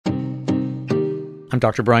I'm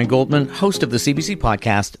Dr. Brian Goldman, host of the CBC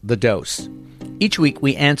podcast, The Dose. Each week,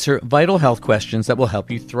 we answer vital health questions that will help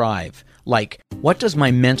you thrive, like, what does my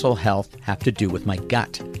mental health have to do with my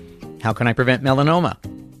gut? How can I prevent melanoma?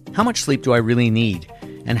 How much sleep do I really need?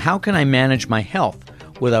 And how can I manage my health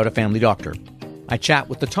without a family doctor? I chat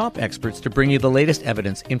with the top experts to bring you the latest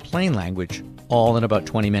evidence in plain language, all in about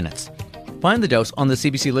 20 minutes. Find The Dose on the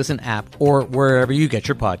CBC Listen app or wherever you get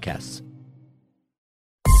your podcasts.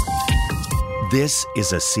 This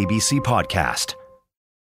is a CBC podcast.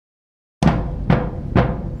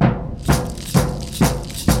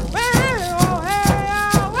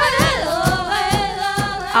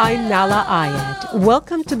 I'm Nala Ayed.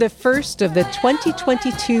 Welcome to the first of the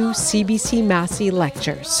 2022 CBC Massey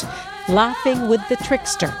Lectures, Laughing with the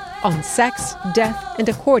Trickster on Sex, Death and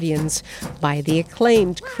Accordions by the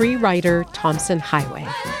acclaimed Cree writer Tomson Highway.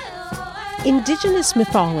 Indigenous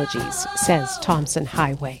mythologies, says Tomson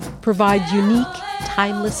Highway, provide unique,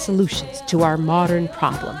 timeless solutions to our modern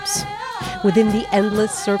problems. Within the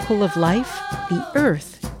endless circle of life, the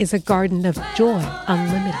earth is a garden of joy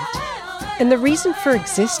unlimited. And the reason for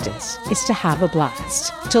existence is to have a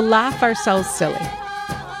blast, to laugh ourselves silly.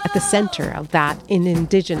 At the center of that in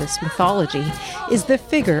Indigenous mythology is the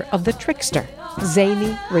figure of the trickster,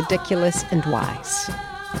 zany, ridiculous, and wise.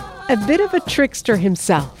 A bit of a trickster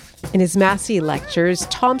himself. In his Massey Lectures,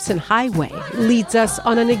 Tomson Highway leads us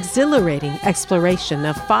on an exhilarating exploration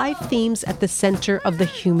of 5 themes at the center of the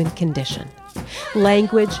human condition: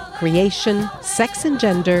 language, creation, sex and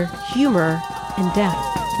gender, humor, and death.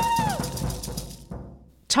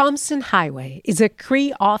 Tomson Highway is a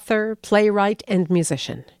Cree author, playwright, and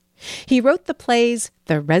musician. He wrote the plays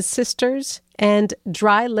The Res Sisters and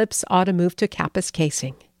Dry Lips Oughta Move to Kappa's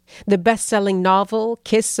Casing, the best-selling novel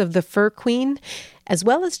Kiss of the Fur Queen, as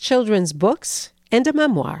well as children's books and a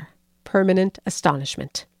memoir, Permanent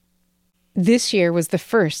Astonishment. This year was the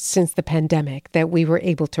first since the pandemic that we were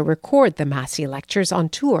able to record the Massey Lectures on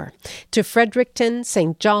tour to Fredericton,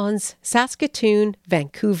 St. John's, Saskatoon,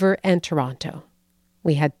 Vancouver, and Toronto.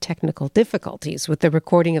 We had technical difficulties with the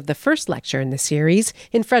recording of the first lecture in the series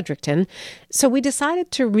in Fredericton, so we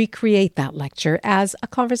decided to recreate that lecture as a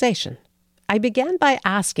conversation. I began by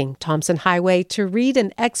asking Tomson Highway to read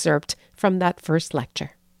an excerpt from that first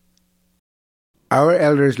lecture. Our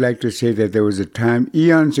elders like to say that there was a time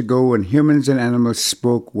eons ago when humans and animals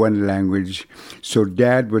spoke one language. So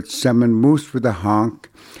Dad would summon moose with a honk,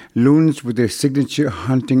 loons with their signature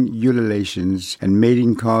hunting ululations and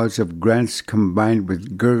mating calls of grunts combined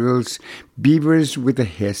with gurgles, beavers with a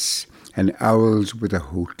hiss, and owls with a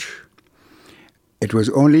hoot. It was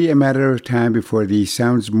only a matter of time before these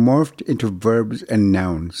sounds morphed into verbs and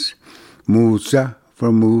nouns. Moosa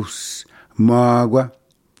for moose, magwa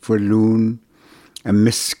for loon, a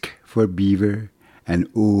misk for beaver, and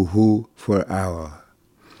uhu for owl.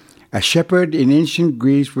 A shepherd in ancient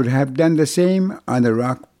Greece would have done the same on the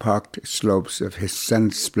rock-pocked slopes of his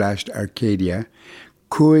sun-splashed Arcadia,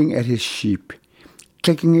 cooing at his sheep,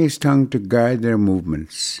 clicking his tongue to guide their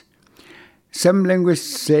movements. Some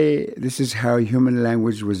linguists say this is how human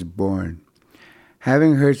language was born.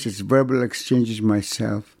 Having heard such verbal exchanges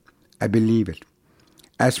myself, I believe it.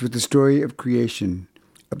 As with the story of creation,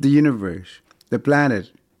 of the universe, the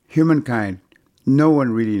planet, humankind, no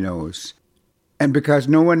one really knows. And because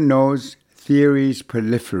no one knows, theories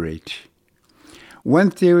proliferate.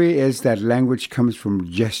 One theory is that language comes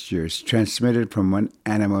from gestures transmitted from one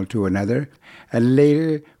animal to another, and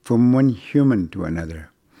later from one human to another.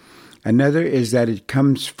 Another is that it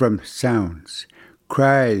comes from sounds,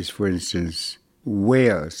 cries, for instance,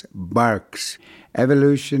 wails, barks,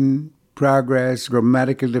 evolution, progress,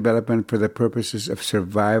 grammatical development for the purposes of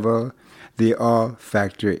survival. They all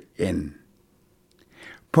factor in.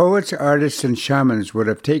 Poets, artists, and shamans would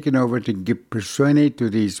have taken over to give personae to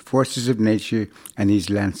these forces of nature and these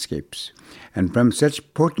landscapes. And from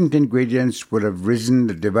such potent ingredients would have risen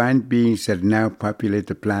the divine beings that now populate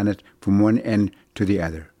the planet from one end to the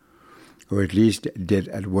other. Or at least did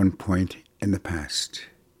at one point in the past.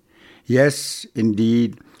 Yes,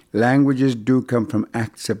 indeed, languages do come from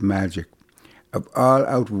acts of magic, of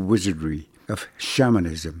all-out wizardry, of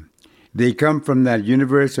shamanism. They come from that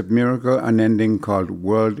universe of miracle unending called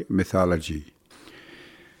world mythology.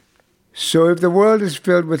 So if the world is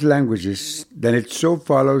filled with languages, then it so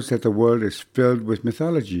follows that the world is filled with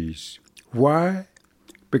mythologies. Why?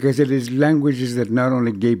 Because it is languages that not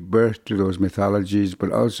only gave birth to those mythologies,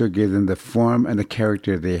 but also gave them the form and the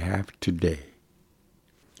character they have today.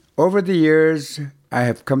 Over the years, I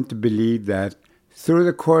have come to believe that through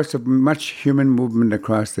the course of much human movement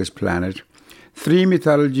across this planet, 3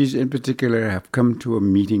 mythologies in particular have come to a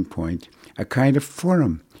meeting point, a kind of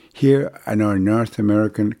forum, here on our North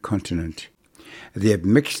American continent. They have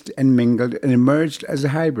mixed and mingled and emerged as a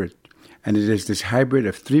hybrid. And it is this hybrid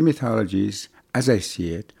of three mythologies, as I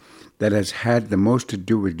see it, that has had the most to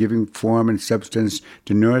do with giving form and substance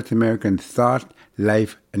to North American thought,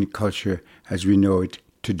 life, and culture as we know it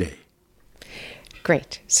today.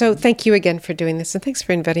 Great. So thank you again for doing this, and thanks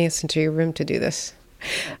for inviting us into your room to do this.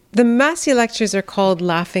 The Massey Lectures are called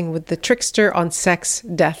Laughing with the Trickster on Sex,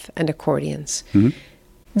 Death, and Accordions. Mm-hmm.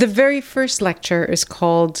 The very first lecture is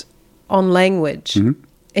called On Language,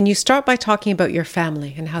 and you start by talking about your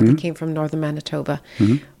family and how they came from northern Manitoba.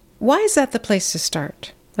 Why is that the place to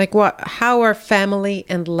start? Like, how are family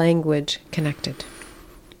and language connected?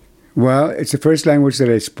 Well, it's the first language that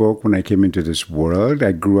I spoke when I came into this world.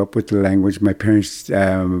 I grew up with the language. My parents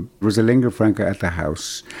was a lingua franca at the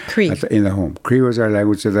house, Cree, in the home. Cree was our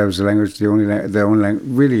language. So that was the language, the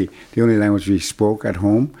only language we spoke at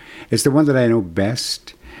home. It's the one that I know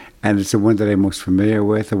best, and it's the one that I'm most familiar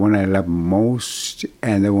with, the one I love most,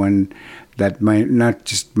 and the one that not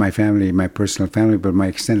just my family, my personal family, but my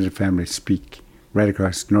extended family speak right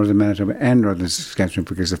across northern Manitoba and northern Saskatchewan,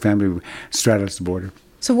 because the family straddles the border.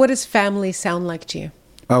 So what does family sound like to you?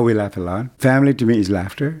 Oh, we laugh a lot. Family to me is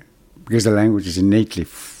laughter, because the language is innately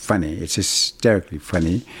funny. It's hysterically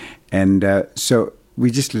funny. And so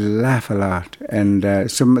we just laugh a lot. And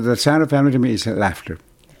so the sound of family to me is laughter.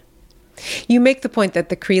 You make the point that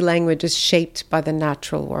the Cree language is shaped by the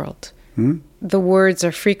natural world. The words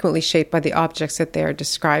are frequently shaped by the objects that they are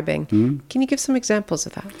describing. Can you give some examples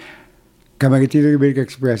of that?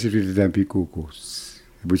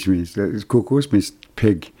 Which means, kukos means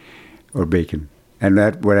pig or bacon. And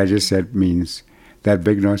that, what I just said, means that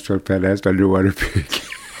big nostril fat ass underwater pig.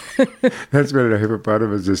 That's what a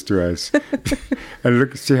hippopotamus is to us. And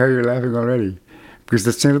look, see how you're laughing already. Because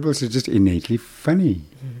the syllables are just innately funny.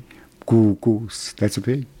 Kukos, that's a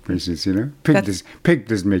pig, for instance, you know. Pig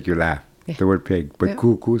doesn't make you laugh, the word pig, but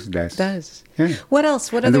kukos does. Yeah. What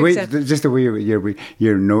else? What and other examples? Just the way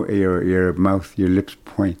your mouth, your lips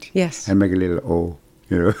point. Yes. And make a little O.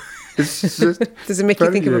 You know, it's just does it make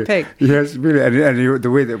you think of a pig? Yes, really. And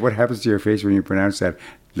the way that what happens to your face when you pronounce that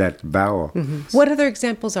vowel. What other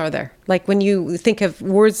examples are there? Like when you think of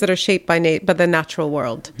words that are shaped by the natural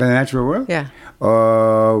world. The natural world? Yeah.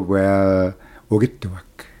 Oh, well,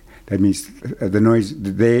 ogituak. That means the noise,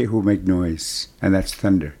 they who make noise, and that's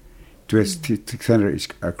thunder. To us, thunder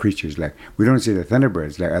are creatures like, we don't say the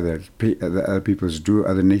thunderbirds like other peoples do,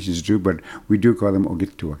 other nations do, but we do call them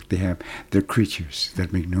ogituak. They're creatures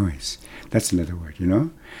that make noise. That's another word, you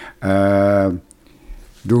know.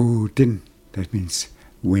 Dutin, that means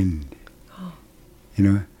wind. Oh. You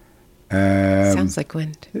know. Sounds like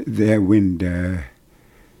wind. The wind.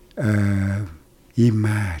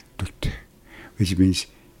 Imatut, which means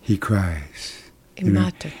he cries.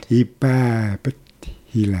 Imatut. Ipaput.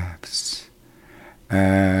 He laughs.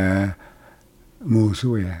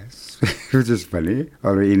 Mosoyas, which is funny,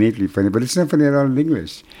 or innately funny, but it's not funny at all in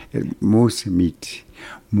English. Moose meat.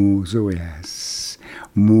 Mosoyas.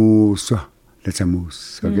 Moso, that's a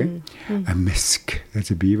moose, okay? A misk,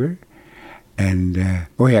 that's a beaver. And,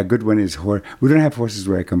 a good one is horse. We don't have horses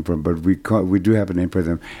where I come from, but we do have a name for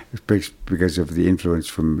them because of the influence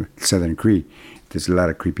from Southern Cree. There's a lot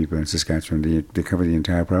of Cree people in Saskatchewan. They cover the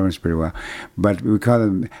entire province pretty well. But we call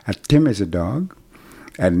them, a Tim is a dog,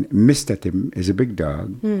 and Mr. Tim is a big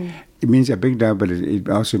dog. It means a big dog, but it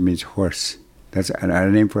also means horse. That's our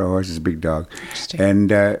name for a horse is big dog.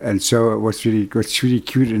 And so what's really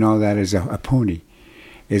cute in all that is a pony,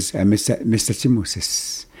 is a Mr.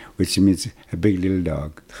 Timosis, which means a big little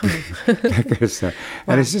dog. That kind of stuff.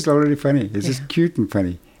 And it's just already funny. It's just cute and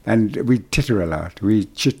funny. And we titter a lot, we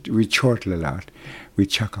chortle a lot, we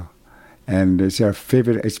chuckle. And it's our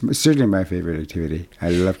favorite, it's certainly my favorite activity. I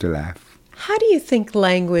love to laugh. How do you think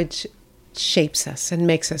language shapes us and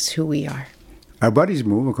makes us who we are? Our bodies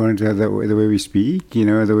move according to the way we speak, you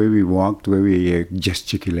know, the way we walk, the way we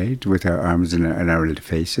gesticulate with our arms and our little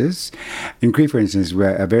faces. In Cree, for instance,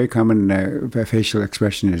 a very common facial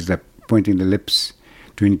expression is pointing the lips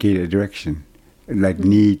to indicate a direction. Like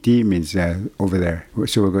ni-ti means over there.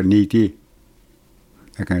 So we'll go ni-ti,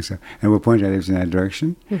 that kind of stuff. And we'll point our lips in that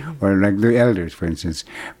direction. Or like the elders, for instance,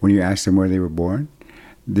 when you ask them where they were born,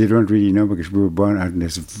 they don't really know because we were born out in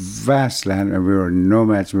this vast land and we were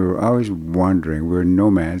nomads. We were always wandering. We were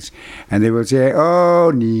nomads. And they will say,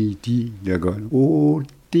 oh, ni-ti. They'll go, oh,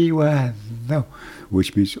 ti-wa-do,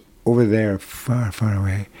 which means over there, far, far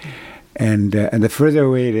away. And the further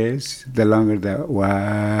away it is, the longer the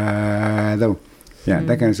wa-do. Yeah,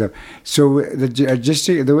 that kind of stuff. So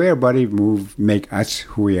the way our body move make us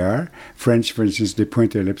who we are. French, for instance, they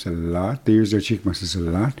point their lips a lot. They use their cheek muscles a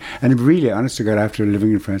lot. And really, honest to God, after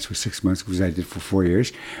living in France for 6 months, because I did for 4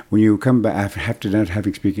 years, when you come back after not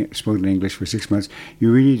having spoken English for 6 months,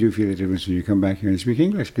 you really do feel the difference when you come back here and speak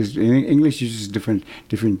English, because English uses different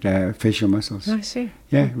facial muscles. I see.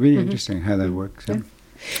 Yeah, really interesting how that works. Yeah.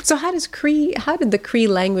 So how did the Cree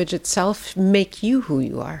language itself make you who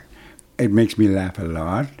you are? It makes me laugh a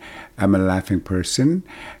lot. I'm a laughing person.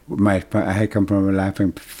 I come from a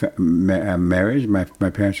laughing marriage. My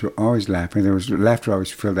parents were always laughing. There was laughter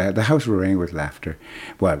always filled the house rang with laughter.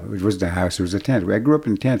 Well, it was the house. It was a tent. I grew up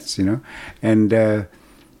in tents, and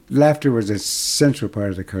laughter was a central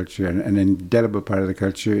part of the culture, an indelible part of the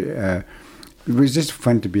culture. It was just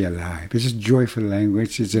fun to be alive. It's just joyful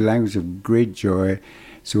language. It's a language of great joy.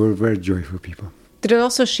 So we're very joyful people. Did it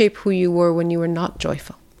also shape who you were when you were not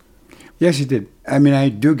joyful? Yes, it did. I mean, I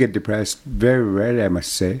do get depressed very rarely, I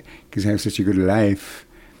must say, because I have such a good life.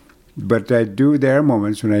 But there are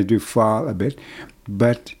moments when I do fall a bit.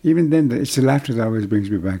 But even then, it's the laughter that always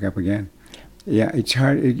brings me back up again. Yeah, it's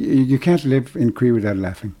hard. You can't live in Cree without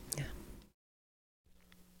laughing. Yeah.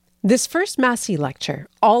 This first Massey lecture,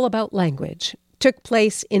 all about language, took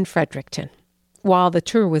place in Fredericton. While the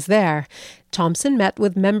tour was there, Tomson met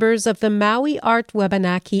with members of the Maui Art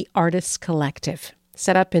Wabanaki Artists Collective,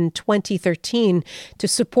 set up in 2013 to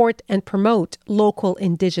support and promote local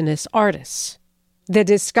Indigenous artists. The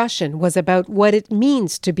discussion was about what it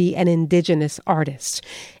means to be an Indigenous artist.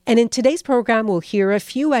 And in today's program, we'll hear a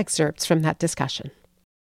few excerpts from that discussion.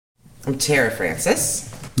 I'm Tara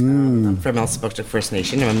Francis. I'm from Elsipogtog First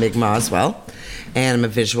Nation. I'm a Mi'kmaq as well. And I'm a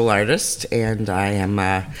visual artist. And I am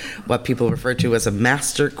what people refer to as a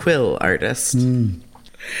master quill artist.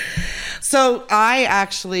 So I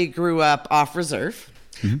actually grew up off reserve.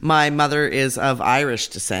 My mother is of Irish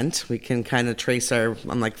descent. We can kind of trace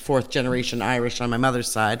I'm like fourth generation Irish on my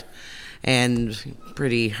mother's side, and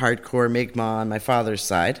pretty hardcore Mi'kmaq on my father's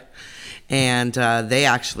side. And they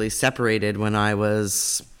actually separated when I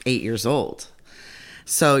was 8 years old.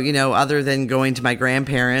 So, other than going to my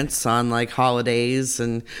grandparents on like holidays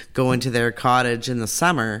and going to their cottage in the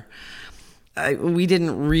summer, we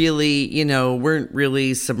didn't really, weren't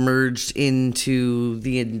really submerged into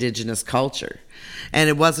the Indigenous culture. And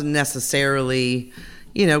it wasn't necessarily,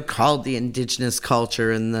 called the Indigenous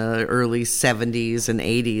culture in the early 70s and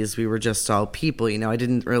 80s. We were just all people, I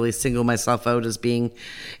didn't really single myself out as being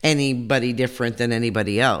anybody different than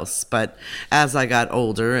anybody else. But as I got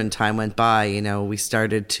older and time went by, we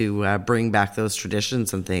started to bring back those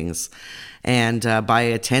traditions and things. And by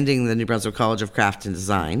attending the New Brunswick College of Craft and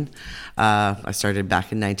Design, I started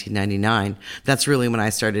back in 1999. That's really when I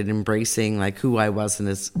started embracing like who I was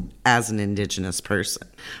as an Indigenous person.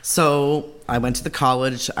 So I went to the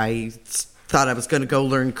college. I thought I was going to go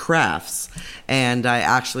learn crafts, and I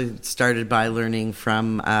actually started by learning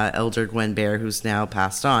from Elder Gwen Bear, who's now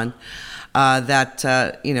passed on.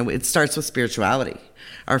 It starts with spirituality.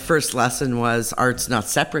 Our first lesson was art's not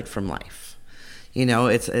separate from life.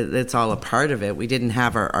 It's all a part of it. We didn't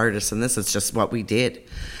have our artists in this. It's just what we did.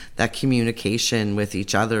 That communication with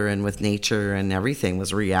each other and with nature and everything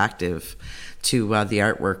was reactive to the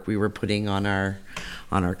artwork we were putting on our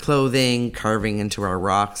clothing, carving into our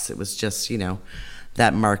rocks. It was just,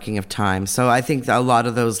 that marking of time. So I think a lot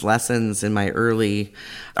of those lessons in my early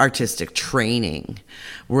artistic training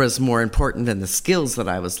was more important than the skills that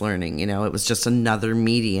I was learning. It was just another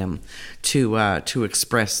medium to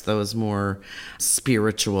express those more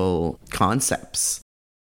spiritual concepts.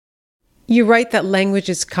 You write that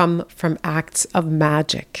languages come from acts of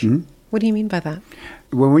magic. Mm-hmm. What do you mean by that?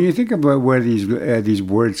 Well, when you think about where these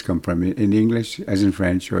words come from, in English, as in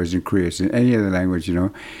French, or as in Cree, as in any other language,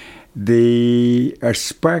 they are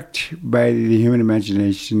sparked by the human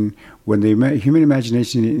imagination. When the human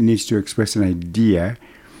imagination needs to express an idea,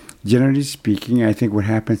 generally speaking, I think what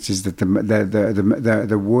happens is that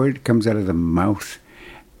the word comes out of the mouth,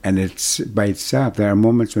 and it's by itself. There are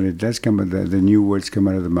moments when it does come, the new words come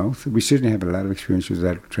out of the mouth. We certainly have a lot of experience with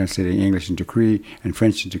that, translating English into Cree and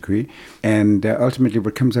French into Cree. And ultimately,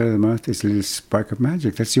 what comes out of the mouth is a little spark of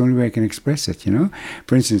magic. That's the only way I can express it,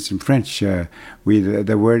 For instance, in French, the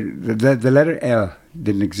letter L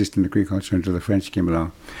didn't exist in the Cree culture until the French came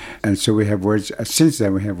along. And so we have words, since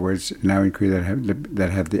then we have words now in Cree that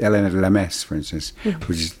have the L in it, la messe, for instance,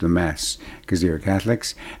 which is the mass, because they are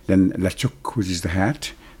Catholics. Then la chuk, which is the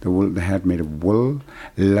hat. The hat made of wool,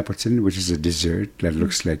 lapotin, which is a dessert that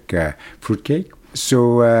looks like fruitcake,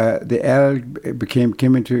 So the L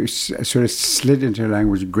came into, sort of slid into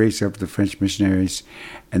language, grace of the French missionaries,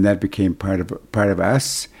 and that became part of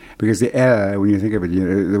us. Because the L, when you think of it,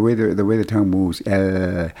 the way the tongue moves,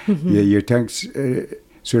 L, your tongue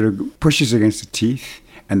sort of pushes against the teeth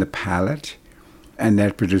and the palate, and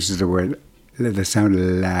that produces the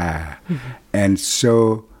sound la, and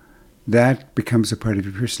so that becomes a part of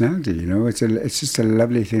your personality. It's just a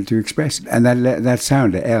lovely thing to express, and that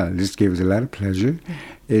sound, the L, just gave us a lot of pleasure.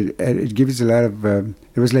 It gives us a lot of.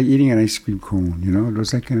 It was like eating an ice cream cone. It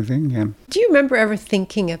was that kind of thing. Yeah. Do you remember ever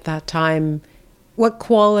thinking at that time what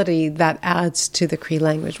quality that adds to the Cree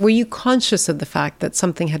language? Were you conscious of the fact that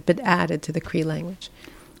something had been added to the Cree language?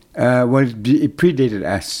 Well, it predated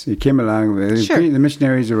us. It came along. Sure. The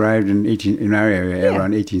missionaries arrived in our area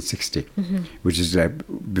around 1860, which is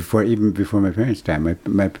even before my parents' time.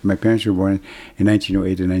 My parents were born in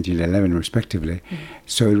 1908 and 1911, respectively.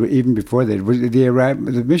 So even before that,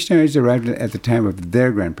 the missionaries arrived at the time of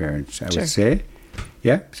their grandparents, I would say.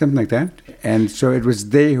 Yeah, something like that. And so it was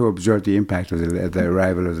they who absorbed the impact of the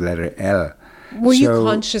arrival of the letter L. Were you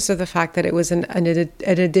conscious of the fact that it was an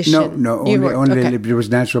addition? No. Only it was a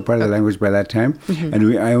natural part of the language by that time,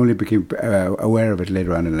 and I only became aware of it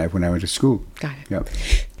later on in life when I went to school. Got it. Yeah.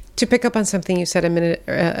 To pick up on something you said a minute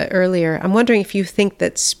earlier, I'm wondering if you think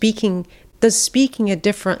that speaking a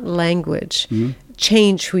different language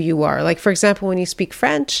change who you are? Like, for example, when you speak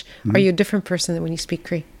French, are you a different person than when you speak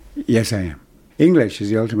Cree? Yes, I am. English is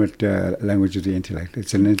the ultimate language of the intellect.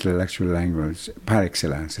 It's an intellectual language par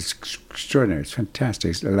excellence. It's extraordinary. It's fantastic.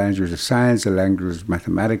 It's a language of science, a language of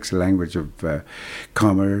mathematics, a language of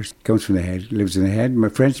commerce. It comes from the head, lives in the head. My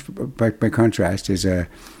French, by contrast, is an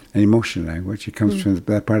emotional language. It comes from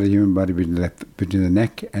that part of the human body between the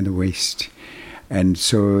neck and the waist. And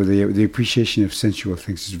so the appreciation of sensual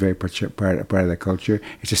things is very part of the culture.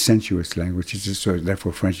 It's a sensuous language. So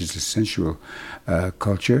therefore, French is a sensual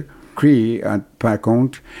culture. Cree, par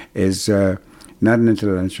contre, is not an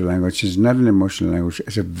intellectual language. It's not an emotional language.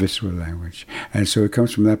 It's a visceral language, and so it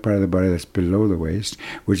comes from that part of the body that's below the waist,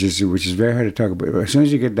 which is very hard to talk about. As soon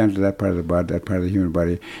as you get down to that part of the body, that part of the human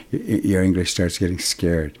body, your English starts getting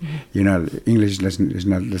scared. English does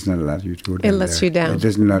not allow you to go down. It lets you down. It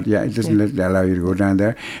doesn't allow you to go down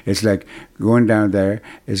there. It's like going down there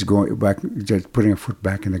is going back, just putting a foot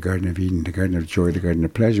back in the Garden of Eden, the Garden of Joy, the Garden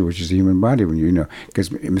of Pleasure, which is the human body. Because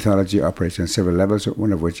mythology operates on several levels,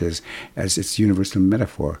 one of which is as its universal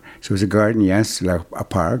metaphor. So it's a garden, yes, like a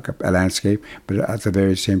park, a landscape, but at the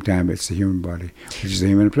very same time, it's the human body, which is the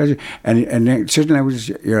human pleasure. And certain languages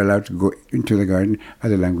you're allowed to go into the garden,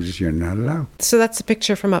 other languages you're not allowed. So that's a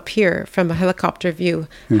picture from up here, from a helicopter view.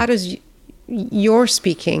 How does your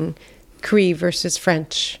speaking Cree versus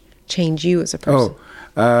French change you as a person?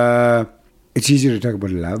 It's easier to talk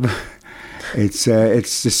about love. It's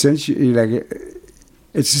essentially like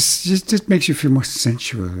it's just makes you feel more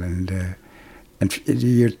sensual and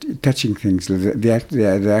you're touching things.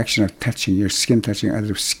 The action of touching, your skin touching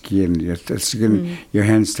other skin, your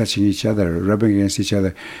hands touching each other, rubbing against each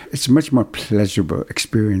other. It's a much more pleasurable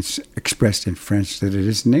experience expressed in French than it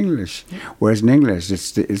is in English. Whereas in English,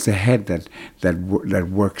 it's the head that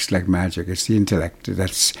works like magic. It's the intellect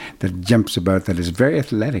that jumps about, that is very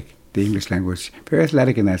athletic. The English language, very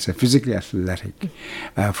athletic in that sense, physically athletic.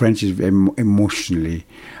 French is emotionally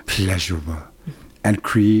pleasurable. And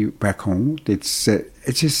Cree, back home, it's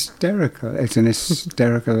hysterical. It's an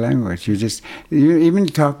hysterical language. You even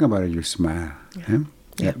talking about it, you smile.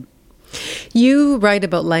 Yeah. You write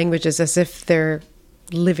about languages as if they're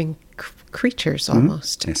living creatures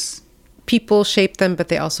almost. Yes. People shape them, but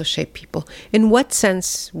they also shape people. In what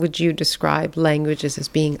sense would you describe languages as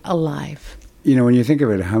being alive? When you think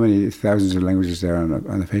of it, how many thousands of languages there are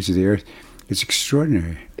on the face of the earth, it's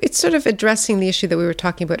extraordinary. It's sort of addressing the issue that we were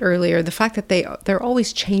talking about earlier, the fact that they're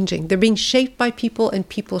always changing. They're being shaped by people, and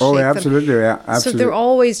people shape them. Absolutely. So they're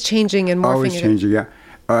always changing and morphing. Always changing, yeah.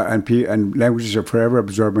 And languages are forever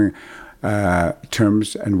absorbing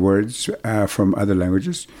terms and words from other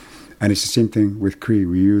languages. And it's the same thing with Cree.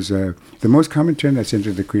 We use the most common term that's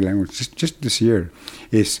entered the Cree language just this year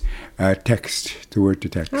is text, the word to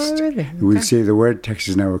text. Oh, really? Okay. We'd say the word text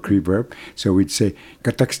is now a Cree verb. So we'd say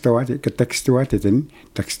katextuatin,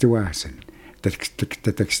 textuasin.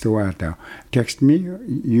 Now, text me,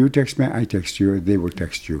 you text me, I text you, they will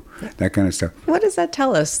text you. That kind of stuff. What does that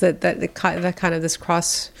tell us? That kind of this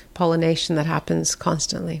cross-pollination that happens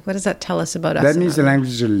constantly. What does that tell us about us? That means the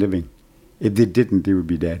languages are living. If they didn't, they would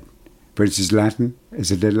be dead. For instance, Latin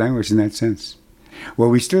is a dead language in that sense. Well,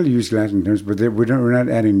 we still use Latin terms, but we're not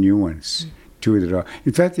adding new ones. to it at all.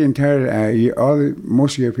 In fact, the entire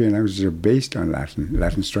most European languages are based on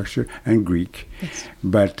Latin structure and Greek, yes.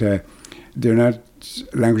 But they're not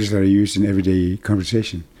languages that are used in everyday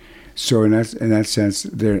conversation. So in that sense,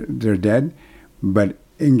 they're dead. But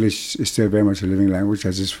English is still very much a living language,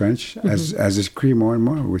 as is French, as is Cree more and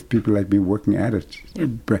more, with people like me working at it,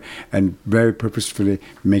 and very purposefully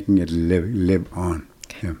making it live on.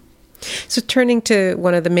 Okay. Yeah. So turning to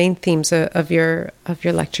one of the main themes of your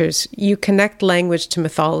lectures, you connect language to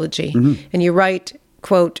mythology, and you write,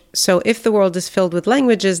 quote, "So if the world is filled with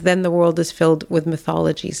languages, then the world is filled with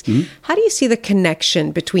mythologies." How do you see the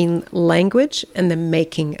connection between language and the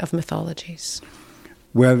making of mythologies?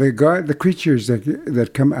 Well, the creatures that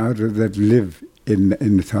come out of, that live in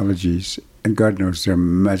mythologies, and God knows they're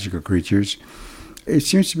magical creatures. It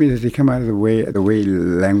seems to me that they come out of the way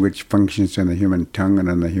language functions on the human tongue and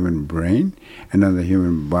on the human brain and on the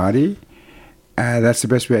human body. That's the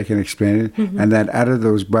best way I can explain it. And that out of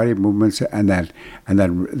those body movements and that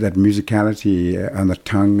musicality on the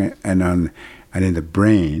tongue and in the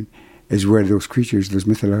brain is where those creatures, those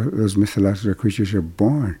mythological creatures, are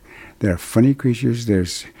born. There are funny creatures.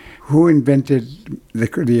 There's who invented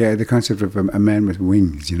the concept of a man with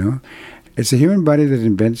wings. You know, it's the human body that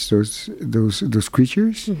invents those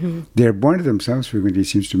creatures. They're born to themselves frequently, it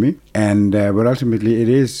seems to me. And but ultimately, it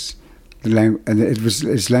is the language, and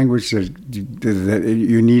it's language that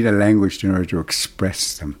you need a language in order to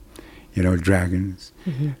express them. You know, dragons,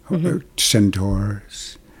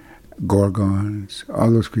 centaurs, gorgons,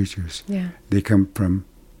 all those creatures. Yeah. They come from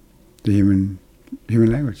the human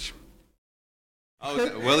language.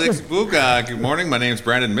 Good morning. My name is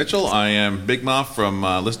Brandon Mitchell. I am Big Ma from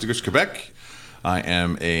Listigouche, Quebec. I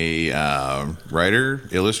am a writer,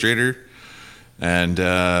 illustrator, and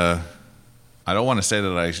I don't want to say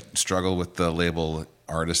that I struggle with the label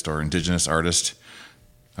artist or Indigenous artist.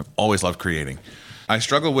 I've always loved creating. I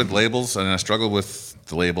struggle with labels, and I struggle with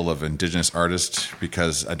the label of Indigenous artist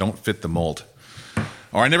because I don't fit the mold,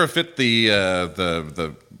 or I never fit the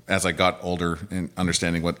as I got older in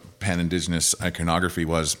understanding what pan-Indigenous iconography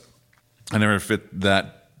was. I never fit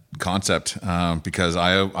that concept because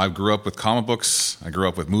I grew up with comic books. I grew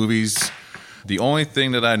up with movies. The only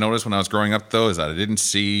thing that I noticed when I was growing up, though, is that I didn't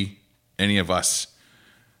see any of us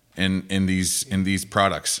in these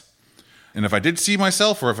products. And if I did see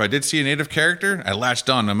myself, or if I did see a native character, I latched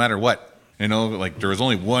on no matter what. You know, like there was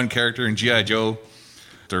only one character in G.I. Joe.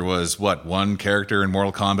 There was, one character in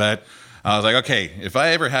Mortal Kombat. I was like, okay, if I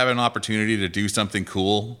ever have an opportunity to do something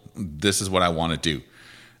cool, this is what I want to do.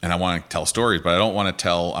 And I want to tell stories, but I want to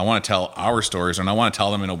tell our stories, and I want to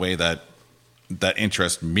tell them in a way that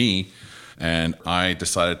interests me. And I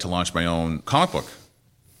decided to launch my own comic book.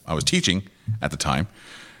 I was teaching at the time,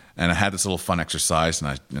 and I had this little fun exercise,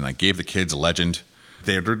 and I gave the kids a legend.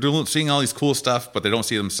 They're seeing all these cool stuff, but they don't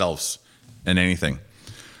see themselves in anything.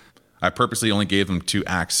 I purposely only gave them 2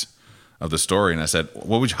 acts of the story, and I said,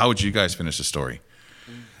 how would you guys finish the story?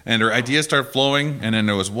 And their ideas start flowing, and then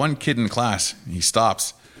there was one kid in class, he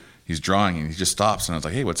stops, he's drawing, and he just stops, and I was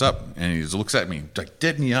like, hey, what's up? And he just looks at me, like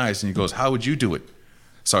dead in the eyes, and he goes, how would you do it?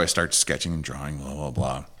 So I start sketching and drawing, blah, blah,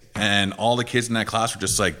 blah. And all the kids in that class were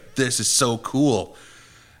just like, this is so cool.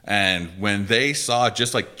 And when they saw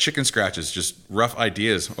just like chicken scratches, just rough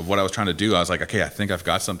ideas of what I was trying to do, I was like, okay, I think I've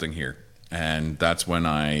got something here. And that's when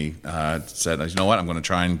I said, you know what, I'm going to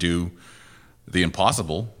try and do the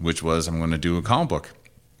impossible, which was I'm going to do a comic book.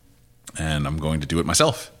 And I'm going to do it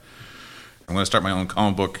myself. I'm going to start my own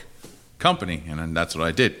comic book company. And then that's what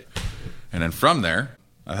I did. And then from there,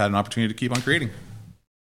 I've had an opportunity to keep on creating.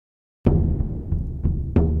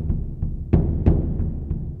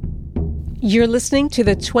 You're listening to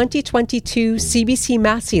the 2022 CBC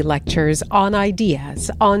Massey Lectures on Ideas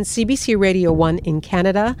on CBC Radio 1 in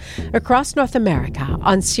Canada, across North America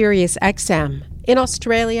on Sirius XM, in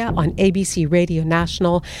Australia on ABC Radio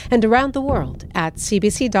National, and around the world at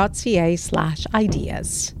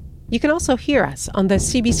cbc.ca/ideas. You can also hear us on the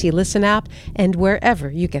CBC Listen app and wherever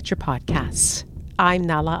you get your podcasts. I'm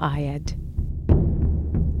Nala Ayed.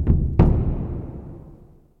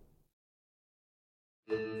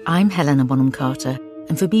 I'm Helena Bonham Carter,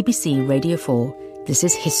 and for BBC Radio 4, this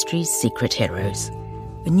is History's Secret Heroes,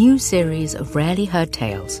 a new series of rarely heard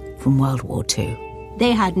tales from World War II.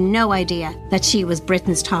 They had no idea that she was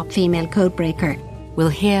Britain's top female codebreaker. We'll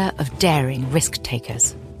hear of daring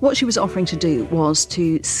risk-takers. What she was offering to do was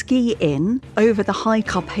to ski in over the high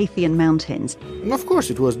Carpathian mountains. Of course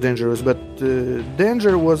it was dangerous, but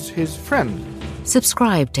danger was his friend.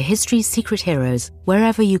 Subscribe to History's Secret Heroes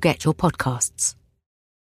wherever you get your podcasts.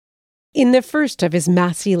 In the first of his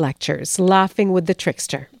Massey Lectures, Laughing with the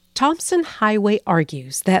Trickster, Tomson Highway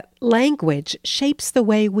argues that language shapes the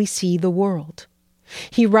way we see the world.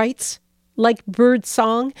 He writes, like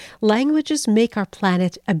birdsong, languages make our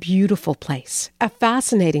planet a beautiful place, a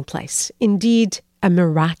fascinating place, indeed, a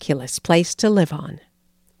miraculous place to live on.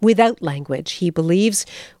 Without language, he believes,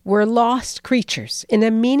 we're lost creatures in a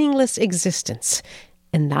meaningless existence,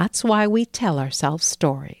 and that's why we tell ourselves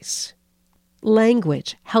stories.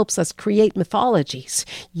 Language helps us create mythologies,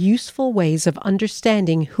 useful ways of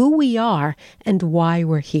understanding who we are and why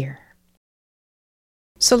we're here.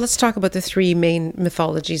 So let's talk about the three main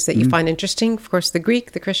mythologies that you find interesting. Of course, the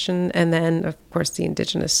Greek, the Christian, and then, of course, the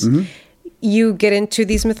Indigenous. You get into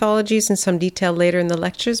these mythologies in some detail later in the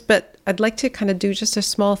lectures, but I'd like to kind of do just a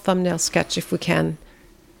small thumbnail sketch if we can.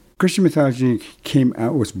 Christian mythology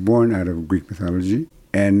was born out of Greek mythology,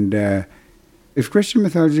 and if Christian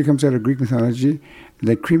mythology comes out of Greek mythology,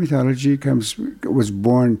 the Cree mythology was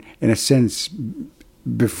born, in a sense,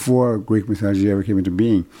 before Greek mythology ever came into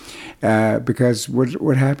being. Because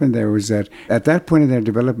what happened there was that at that point in their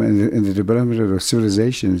development, in the development of those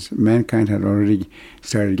civilizations, mankind had already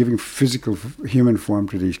started giving physical human form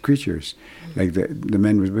to these creatures, like the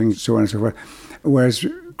men with wings, so on and so forth. Whereas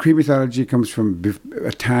Cree mythology comes from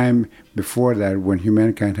a time before that when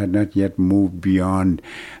humankind had not yet moved beyond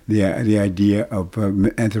the idea of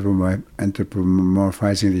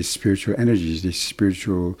anthropomorphizing these spiritual energies, these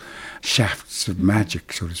spiritual shafts of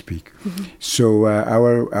magic, so to speak. So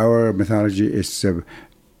our mythology is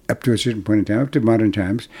up to a certain point in time, up to modern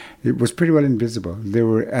times, it was pretty well invisible. There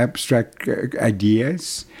were abstract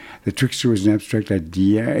ideas. The trickster was an abstract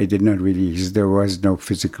idea. It did not really exist. There was no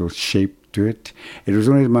physical shape to it. It was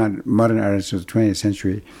only the modern artists of the 20th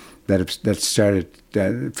century that started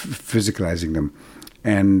physicalizing them.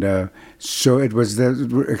 And so it was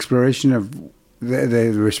the exploration of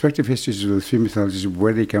the respective histories of the three mythologies,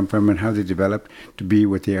 where they come from and how they developed to be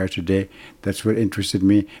what they are today. That's what interested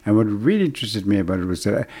me. And what really interested me about it was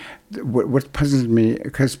that what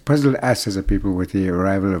puzzled us as a people with the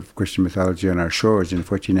arrival of Christian mythology on our shores in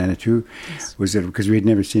 1492, was that because we had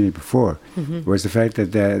never seen it before, was the fact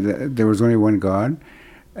that there was only one God,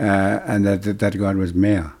 and that God was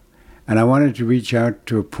male. And I wanted to reach out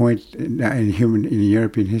to a point in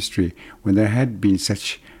European history when there had been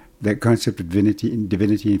the concept of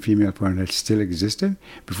divinity in female form had still existed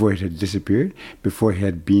before it had disappeared, before it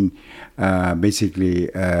had been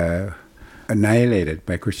basically annihilated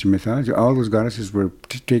by Christian mythology. All those goddesses were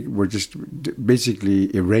just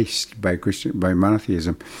basically erased by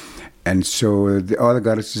monotheism. And so all the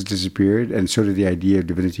goddesses disappeared, and so did the idea of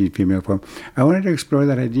divinity in female form. I wanted to explore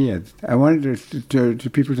that idea. I wanted to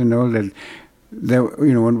people to know that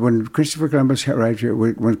when Christopher Columbus arrived here,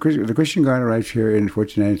 when the Christian God arrived here in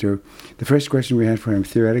 1492, the first question we had for him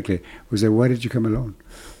theoretically was that, why did you come alone?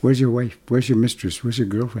 Where's your wife? Where's your mistress? Where's your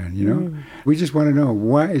girlfriend? We just want to know,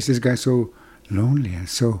 why is this guy so lonely and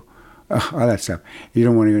so all that stuff. You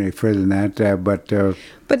don't want to go any further than that, but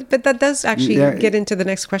that does actually get into the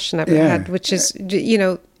next question that we had, which is,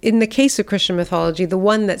 in the case of Christian mythology, the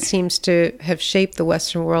one that seems to have shaped the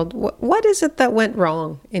Western world, what is it that went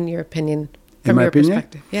wrong, in your opinion, from your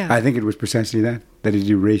perspective? Yeah, I think it was precisely that it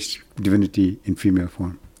erased divinity in female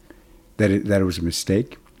form, that it was a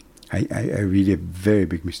mistake, I really a very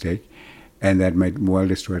big mistake, and that might well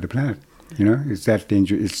destroy the planet. It's that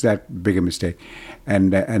dangerous. It's that big a mistake,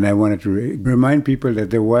 and I wanted to remind people that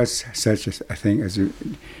there was such a thing as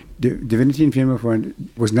divinity in female form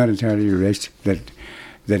was not entirely erased.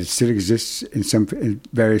 That it still exists in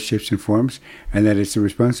various shapes and forms, and that it's the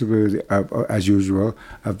responsibility as usual,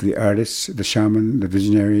 of the artists, the shaman, the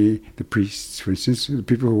visionary, the priests, for instance, the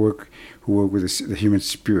people who work with the human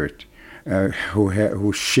spirit, who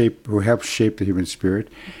help shape the human spirit.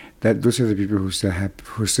 That those are the people who still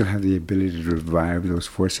have the ability to revive those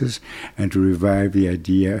forces and to revive the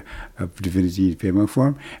idea of divinity in female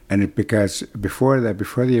form. And because before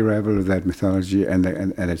the arrival of that mythology and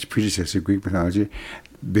its predecessor, Greek mythology,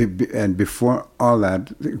 and before all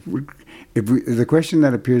that, the question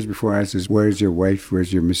that appears before us is, where's your wife?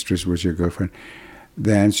 Where's your mistress? Where's your girlfriend?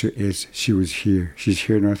 The answer is, she was here. She's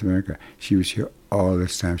here in North America. She was here all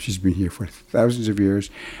this time. She's been here for thousands of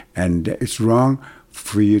years, and it's wrong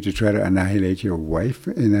for you to try to annihilate your wife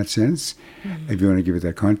in that sense, if you want to give it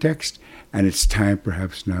that context. And it's time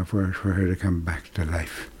perhaps now for her to come back to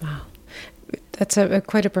life. Wow. That's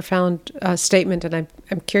quite a profound statement, and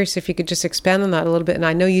I'm curious if you could just expand on that a little bit. And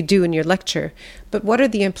I know you do in your lecture, but what are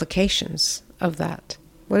the implications of that?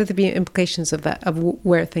 What are the implications of that, of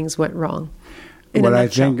where things went wrong? Well, I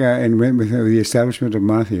think with the establishment of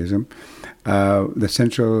monotheism, the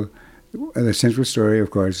central story, of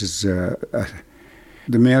course, is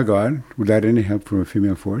the male god without any help from a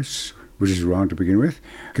female force, which is wrong to begin with,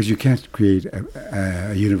 because you can't create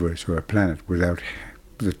a universe or a planet without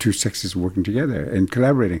the two sexes working together and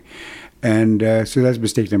collaborating. And so that's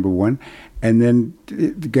mistake number one. And then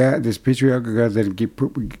the god, this patriarchal god, then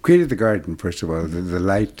created the garden, first of all, the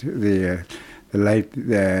light, the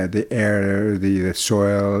air, the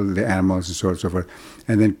soil, the animals, and so on and so forth,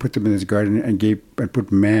 and then put them in this garden and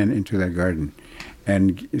put man into that garden.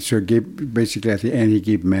 And so basically at the end, he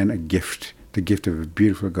gave man a gift, the gift of a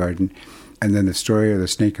beautiful garden. And then the story of the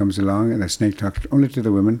snake comes along, and the snake talks only to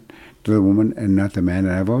the woman, and not the man.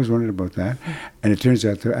 And I've always wondered about that. And it turns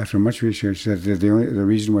out that after much research, that the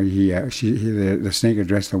reason why the snake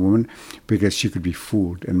addressed the woman, because she could be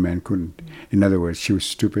fooled and man couldn't. In other words, she was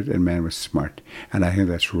stupid and man was smart. And I think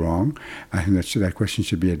that's wrong. I think that question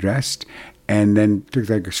should be addressed. And then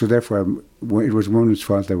so therefore, it was woman's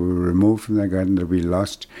fault that we were removed from that garden, that we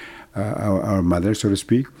lost our mother, so to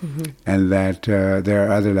speak, and that there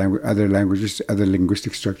are other languages, other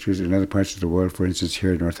linguistic structures in other parts of the world, for instance,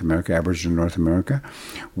 here in North America, Aboriginal North America,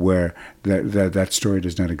 where that story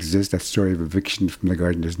does not exist, that story of eviction from the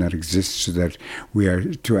garden does not exist, so that we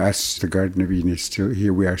are, to us, the Garden of Eden is still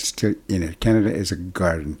here, we are still in it. Canada is a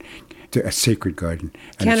garden, a sacred garden.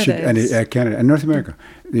 And Canada and North America.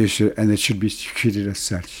 It should be treated as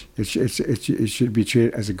such. It should be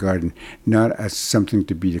treated as a garden, not as something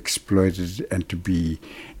to be exploited and to be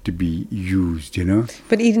used, you know.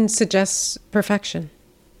 But Eden suggests perfection.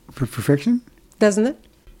 Perfection? Doesn't it?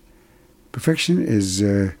 Perfection is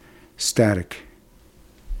static,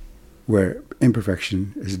 where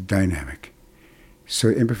imperfection is dynamic. So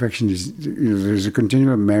imperfection is, there's a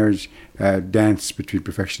continual marriage dance between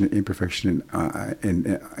perfection and imperfection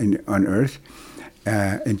on Earth,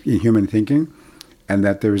 in human thinking, and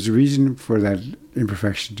that there is a reason for that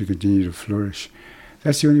imperfection to continue to flourish.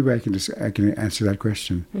 That's the only way I can answer that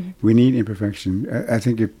question. Mm-hmm. We need imperfection. I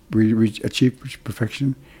think if we achieve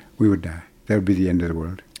perfection, we would die. That would be the end of the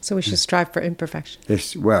world. So we should strive for imperfection.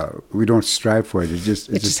 Yes. Well, we don't strive for it. It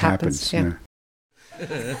just happens. Yeah. You know?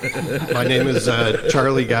 My name is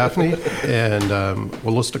Charlie Gaffney, and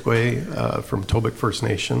Wolastoqey from Tobic First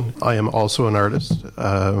Nation. I am also an artist.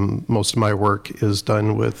 Most of my work is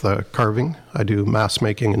done with carving. I do mask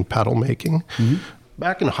making and paddle making. Mm-hmm.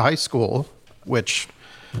 Back in high school, which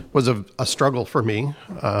was a struggle for me,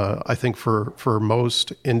 I think for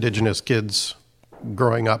most Indigenous kids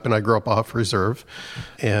growing up, and I grew up off reserve,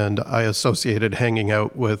 and I associated hanging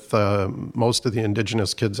out with most of the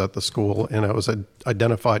Indigenous kids at the school, and I was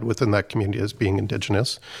identified within that community as being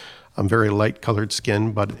Indigenous. I'm very light-colored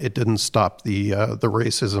skin, but it didn't stop the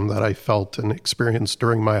racism that I felt and experienced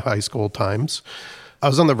during my high school times. I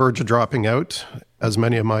was on the verge of dropping out, as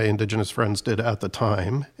many of my Indigenous friends did at the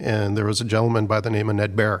time, and there was a gentleman by the name of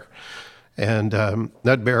Ned Bear. And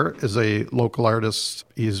Ned Bear is a local artist.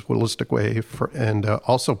 He's Wolastoqey and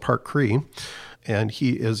also part Cree. And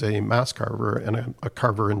he is a mask carver and a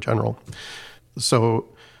carver in general. So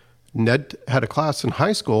Ned had a class in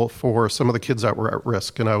high school for some of the kids that were at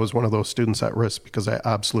risk. And I was one of those students at risk because I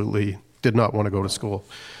absolutely did not want to go to school.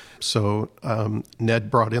 So Ned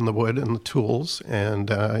brought in the wood and the tools, and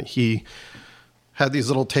he had these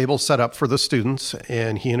little tables set up for the students,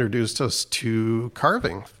 and he introduced us to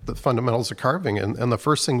carving, the fundamentals of carving. And the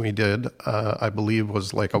first thing we did, I believe,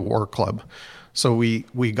 was like a war club. So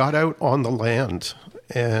we got out on the land,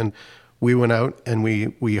 and we went out and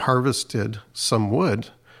we harvested some wood,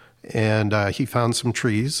 and he found some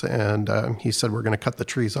trees, and he said, we're going to cut the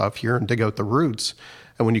trees off here and dig out the roots.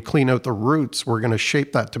 And when you clean out the roots, we're going to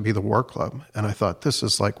shape that to be the war club. And I thought, this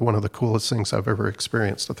is like one of the coolest things I've ever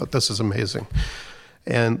experienced. I thought, this is amazing.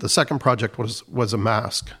 And the second project was a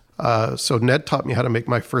mask. So Ned taught me how to make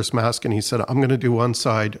my first mask, and he said, I'm going to do one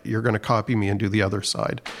side, you're going to copy me and do the other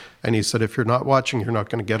side. And he said, if you're not watching, you're not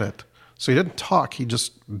going to get it. So he didn't talk, he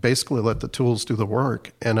just basically let the tools do the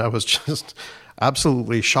work. And I was just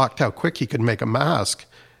absolutely shocked how quick he could make a mask.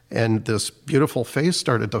 And this beautiful face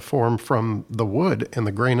started to form from the wood, and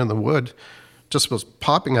the grain in the wood just was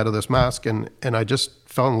popping out of this mask, and I just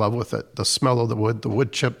fell in love with it. The smell of the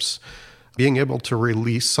wood chips, being able to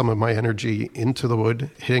release some of my energy into the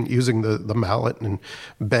wood, using the mallet and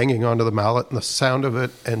banging onto the mallet, and the sound of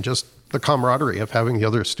it, and just the camaraderie of having the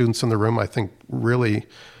other students in the room, I think really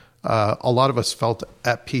a lot of us felt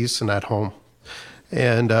at peace and at home.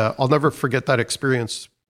 And I'll never forget that experience.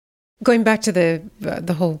 Going back to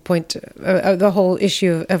the whole point, the whole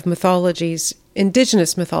issue of mythologies,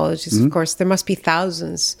 Indigenous mythologies, mm-hmm. Of course, there must be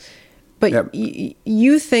thousands. But yep.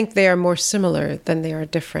 You think they are more similar than they are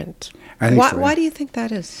different. I think so, yeah. Why do you think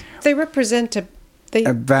that is? They represent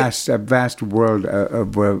a vast world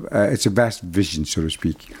it's a vast vision, so to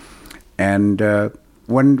speak, and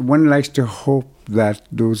one likes to hope that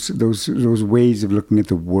those ways of looking at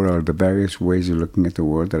the world, the various ways of looking at the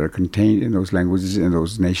world that are contained in those languages in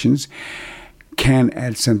those nations, can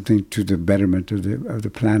add something to the betterment of the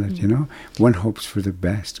planet. You know, one hopes for the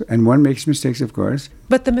best, and one makes mistakes, of course.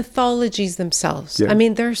 But the mythologies themselves, I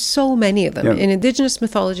mean, there are so many of them. In Indigenous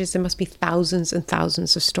mythologies, there must be thousands and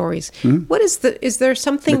thousands of stories. What is there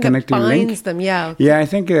something that binds them? Yeah, I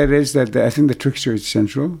think it is that. I think the trickster is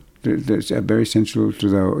central. It's very central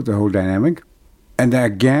to the whole dynamic. And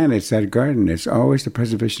again, it's that garden. It's always the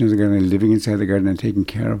preservation of the garden, living inside the garden and taking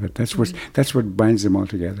care of it. That's what binds them all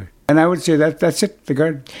together. And I would say that's it. The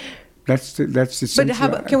garden. That's the. But how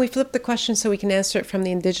about, can we flip the question so we can answer it from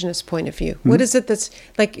the Indigenous point of view? What is it that's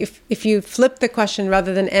like if you flip the question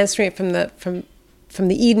rather than answering it from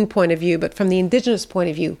the Eden point of view, but from the Indigenous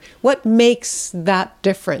point of view, what makes that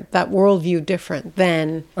different? That worldview different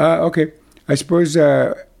than? Okay, I suppose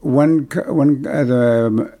the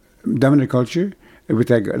dominant culture. With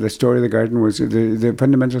the story of the garden was the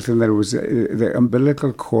fundamental thing that it was the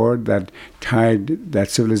umbilical cord that tied that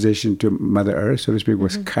civilization to Mother Earth, so to speak,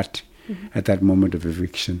 was cut at that moment of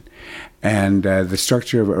eviction. And the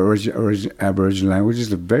structure of Aboriginal languages,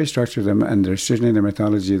 the very structure of them, and there's certainly the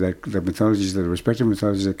mythology, the respective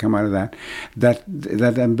mythologies that come out of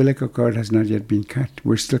that umbilical cord has not yet been cut.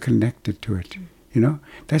 We're still connected to it. You know,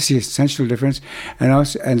 that's the essential difference.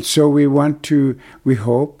 And so we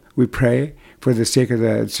hope, we pray, for the sake of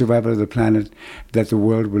the survival of the planet, that the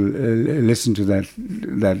world will listen to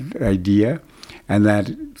that idea, and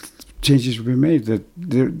that changes will be made.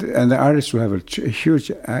 And the artists will have a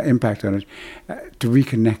huge impact on it to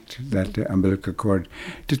reconnect that umbilical cord,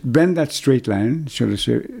 to bend that straight line, so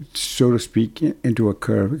to speak, into a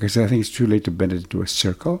curve. Because I think it's too late to bend it into a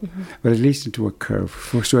circle, but at least into a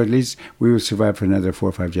curve. So at least we will survive for another 4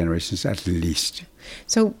 or 5 generations, at least.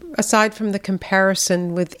 So aside from the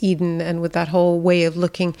comparison with Eden and with that whole way of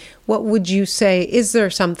looking, what would you say, is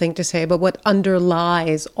there something to say about what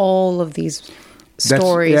underlies all of these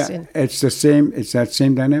stories? It's the same. It's that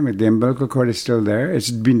same dynamic. The umbilical cord is still there.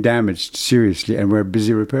 It's been damaged seriously, and we're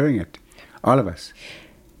busy repairing it, all of us.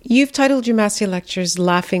 You've titled your Massey Lectures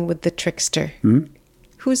 "Laughing with the Trickster."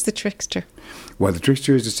 Who's the trickster? Well, the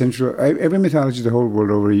trickster is the central. Every mythology the whole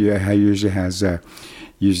world over usually has.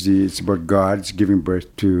 Usually it's about gods giving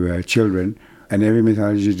birth to children, and every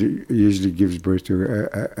mythology usually gives birth to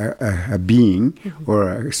a being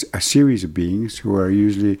or a series of beings who are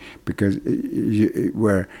usually,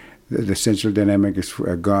 where the central dynamic is for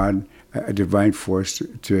a god, a divine force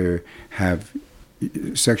to have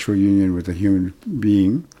sexual union with a human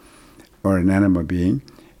being or an animal being,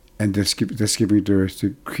 and thus giving birth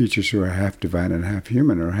to creatures who are half divine and half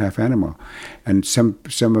human or half animal. And some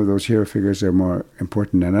of those hero figures are more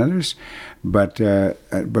important than others, but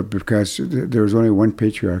because there's only one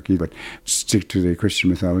patriarchy, but stick to the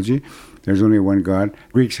Christian mythology, there's only one God.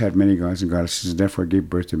 Greeks had many gods and goddesses, and therefore gave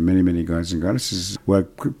birth to many, many gods and goddesses. Well,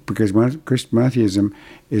 because monotheism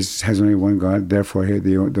has only one God, therefore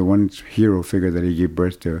the one hero figure that he gave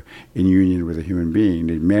birth to in union with a human being,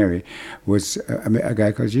 named Mary, was a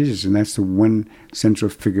guy called Jesus, and that's the one central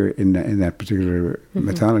figure in that particular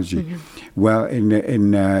mythology. Well,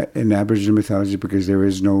 in Aboriginal mythology, because it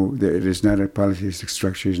is not a polytheistic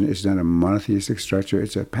structure, it's not a monotheistic structure,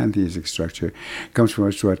 it's a pantheistic structure. It comes from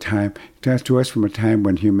us from a time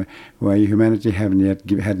when humanity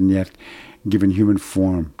hadn't yet given human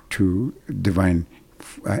form to divine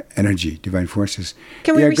energy, divine forces.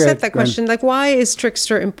 Can we reset that question? Like, why is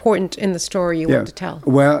trickster important in the story you want to tell?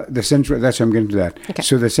 Well, that's what I'm getting to that. Okay.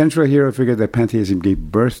 So the central hero figure that pantheism gave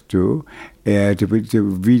birth to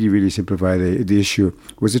really, really simplify the issue,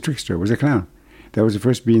 was a trickster, was a clown. That was the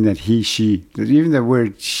first being that even the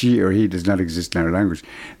word she or he does not exist in our language,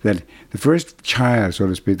 that the first child, so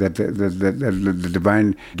to speak, that the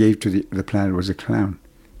divine gave to the planet was a clown.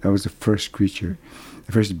 That was the first creature,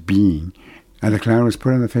 the first being. And the clown was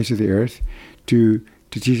put on the face of the earth to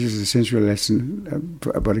teach us a central lesson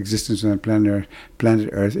about existence on planet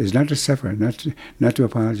Earth is not to suffer, not to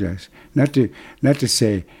apologize, not to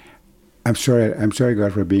say, I'm sorry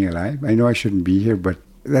God for being alive. I know I shouldn't be here, but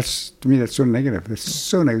to me that's so negative. That's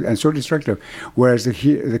so negative and so destructive. Whereas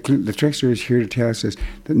the trickster is here to tell us that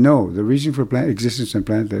no, the reason for existence on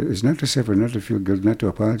planet Earth is not to suffer, not to feel guilt, not to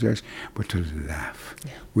apologize, but to laugh.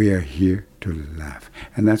 Yeah. We are here to laugh,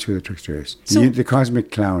 and that's who the trickster is. So, the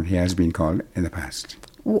cosmic clown, he has been called in the past.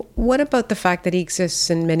 What about the fact that he exists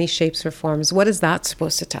in many shapes or forms? What is that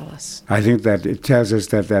supposed to tell us? I think that it tells us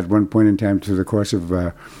that at one point in time, through the course of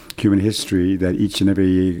human history, that each and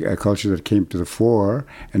every culture that came to the fore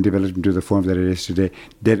and developed into the form that it is today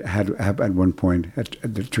did have at one point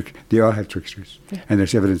they all had tricksters, and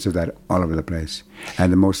there's evidence of that all over the place.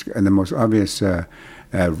 And the most obvious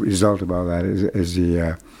result of all that is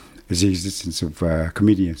the existence of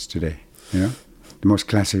comedians today. The most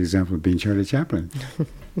classic example being Charlie Chaplin.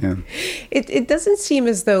 Yeah. It doesn't seem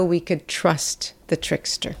as though we could trust the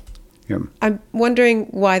trickster. Yeah. I'm wondering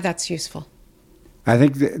why that's useful. I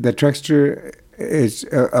think the trickster is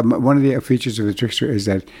one of the features of the trickster is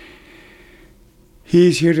that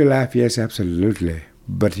he's here to laugh. Yes, absolutely,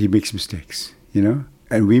 but he makes mistakes.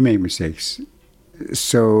 And we make mistakes.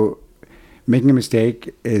 So making mistakes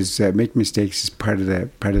is part of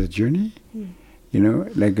the journey.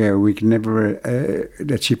 We can never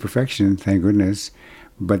achieve perfection, thank goodness.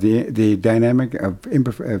 But the dynamic of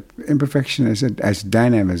imperfection as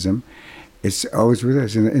dynamism, it's always with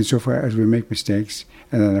us, insofar as we make mistakes,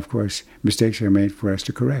 and then of course mistakes are made for us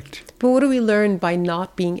to correct. But what do we learn by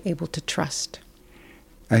not being able to trust?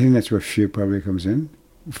 I think that's where fear probably comes in.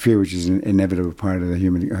 Fear, which is an inevitable part of the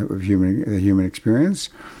human experience.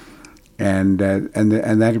 And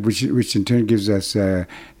that which in turn gives us the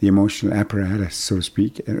emotional apparatus, so to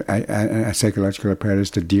speak, a psychological apparatus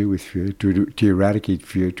to deal with fear, to eradicate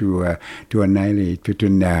fear, to annihilate fear,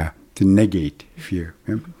 to negate fear.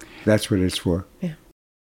 Yeah? That's what it's for. Yeah.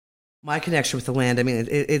 My connection with the land, I mean,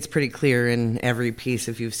 it's pretty clear in every piece.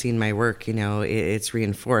 If you've seen my work, it's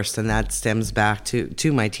reinforced, and that stems back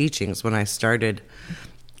to my teachings when I started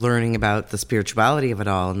learning about the spirituality of it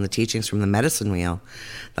all and the teachings from the medicine wheel.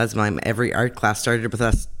 That's every art class started with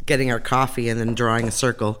us getting our coffee and then drawing a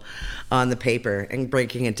circle on the paper and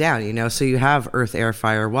breaking it down, So you have earth, air,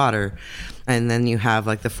 fire, water, and then you have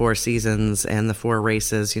like the 4 seasons and the 4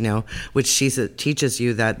 races, which teaches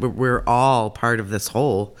you that we're all part of this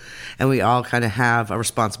whole, and we all kind of have a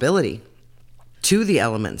responsibility to the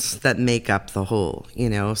elements that make up the whole,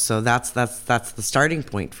 So that's the starting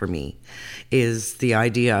point for me, is the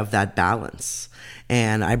idea of that balance.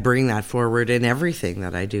 And I bring that forward in everything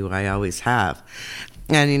that I do. I always have.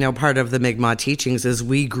 And, part of the Mi'kmaq teachings is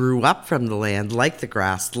we grew up from the land, like the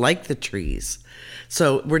grass, like the trees.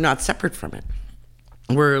 So we're not separate from it.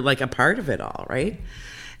 We're like a part of it all, right?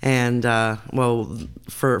 And,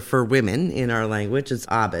 for women in our language, it's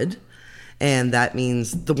Abed. And that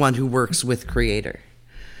means the one who works with Creator.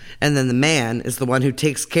 And then the man is the one who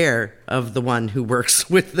takes care of the one who works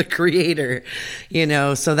with the Creator.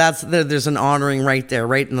 So there's an honoring right there,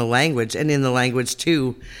 right in the language. And in the language,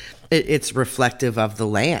 too, it's reflective of the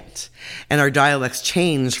land. And our dialects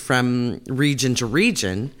change from region to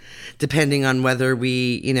region, depending on whether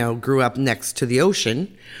we, grew up next to the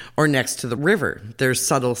ocean or next to the river. There's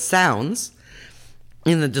subtle sounds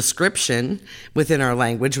in the description within our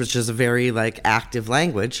language, which is a very active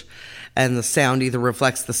language, and the sound either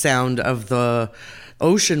reflects the sound of the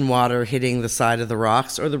ocean water hitting the side of the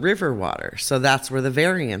rocks or the river water. So that's where the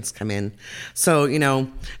variants come in. So,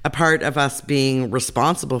 a part of us being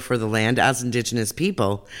responsible for the land as Indigenous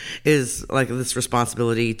people is this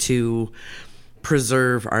responsibility to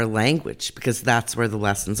preserve our language, because that's where the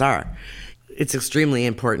lessons are. It's extremely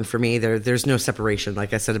important for me. There's no separation.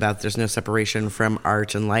 Like I said there's no separation from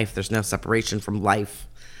art and life. There's no separation from life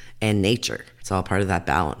and nature. It's all part of that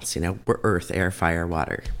balance. We're earth, air, fire,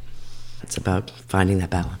 water. It's about finding that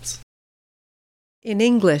balance. In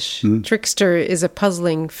English, trickster is a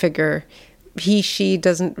puzzling figure. He, she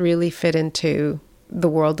doesn't really fit into the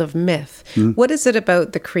world of myth. What is it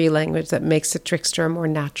about the Cree language that makes the trickster a more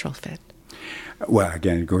natural fit? Well,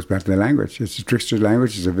 again, it goes back to the language. It's a trickster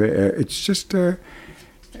language. It's just the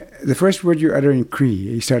first word you utter in Cree,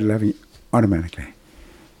 you start laughing automatically.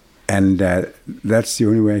 And that's the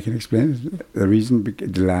only way I can explain it. The reason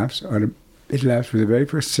it laughs with the very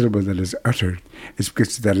first syllable that is uttered is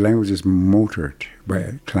because that language is motored by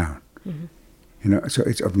a clown. So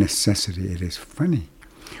it's of necessity. It is funny.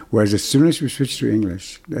 Whereas as soon as we switch to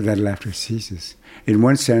English, that laughter ceases. In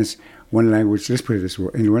one sense, one language, let's put it this way,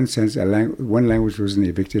 in one sense, one language wasn't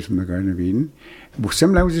evicted from the Garden of Eden.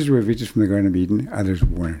 Some languages were evicted from the Garden of Eden, others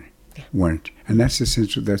weren't. And that's the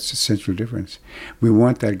central difference. We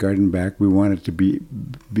want that garden back. We want it to be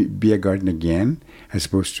a garden again, as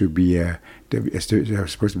opposed to being a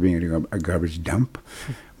garbage dump,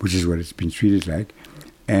 which is what it's been treated like.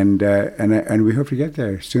 And we hope to get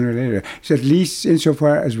there sooner or later. So at least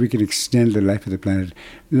insofar as we can extend the life of the planet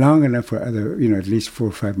long enough for other, at least 4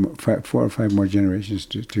 or 5 more generations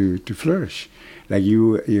to flourish. Like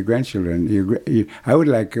your grandchildren. I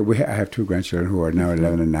have 2 grandchildren who are now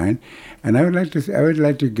 11 and 9, and I would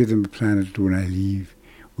like to give them a planet when I leave,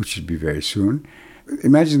 which should be very soon.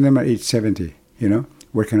 Imagine them at age 70,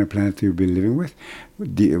 what kind of planet they'll be living with,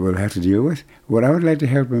 will have to deal with. What I would like to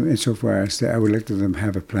help them insofar as that I would like them to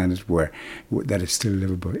have a planet that is still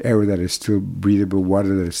livable, air that is still breathable,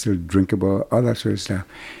 water that is still drinkable, all that sort of stuff.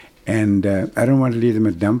 And I don't want to leave them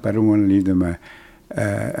a dump. I don't want to leave them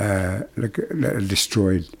a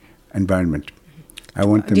destroyed environment. I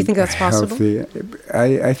want them. Do you think that's healthy. possible?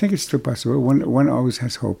 I think it's still possible. One always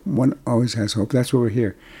has hope. One always has hope. That's why we're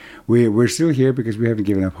here. We're still here because we haven't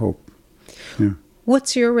given up hope. Yeah.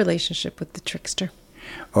 What's your relationship with the trickster?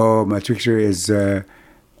 Oh, my trickster is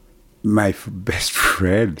my best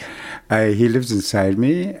friend. He lives inside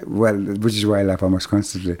me, which is why I laugh almost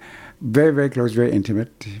constantly. Very, very close, very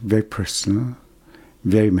intimate, very personal,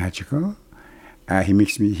 very magical. He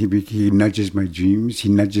makes me. He nudges my dreams. He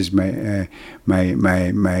nudges my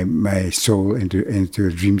soul into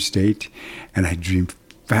a dream state, and I dream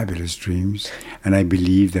fabulous dreams. And I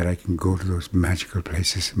believe that I can go to those magical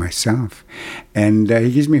places myself. And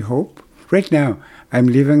he gives me hope. Right now, I'm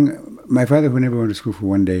living. My father, who never went to school for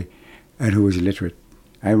one day, and who was illiterate,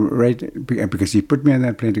 because he put me on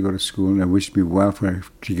that plane to go to school and wished me well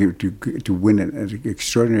to win an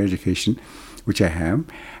extraordinary education, which I have.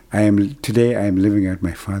 Today I am living out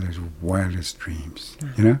my father's wildest dreams.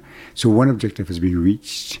 You know, so one objective has been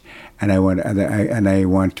reached, and I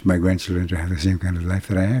want my grandchildren to have the same kind of life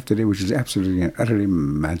that I have today, which is absolutely and utterly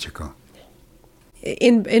magical.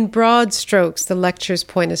 In broad strokes, the lectures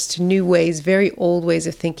point us to new ways, very old ways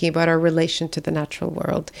of thinking about our relation to the natural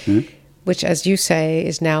world, which, as you say,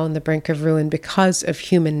 is now on the brink of ruin because of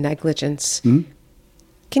human negligence.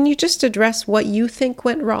 Can you just address what you think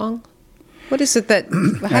went wrong? What is it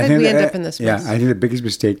how did we end up in this mess? Yeah, I think the biggest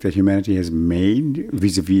mistake that humanity has made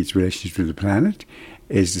vis-a-vis its relationship to the planet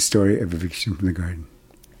is the story of eviction from the garden.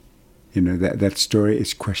 You know, that story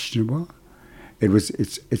is questionable.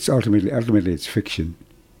 It's ultimately it's fiction.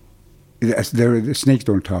 The snakes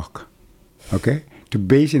don't talk, okay? To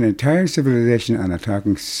base an entire civilization on a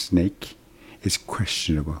talking snake is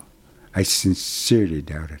questionable. I sincerely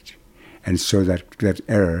doubt it. And so that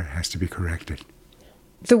error has to be corrected.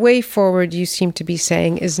 The way forward, you seem to be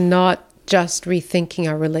saying, is not just rethinking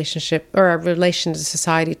our relationship or our relation to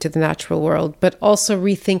society, to the natural world, but also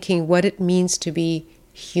rethinking what it means to be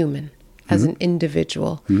human as an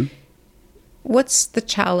individual. What's the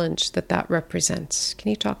challenge that represents?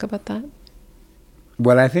 Can you talk about that?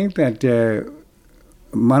 Well, I think that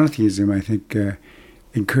monotheism,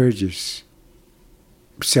 encourages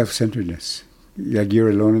self-centeredness. Like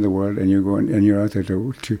you're alone in the world, and you're out there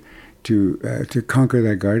to conquer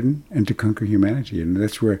that garden and to conquer humanity, and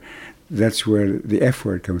that's where the F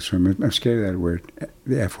word comes from. I'm scared of that word,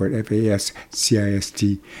 the F word,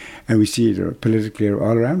 FASCIST, and we see it politically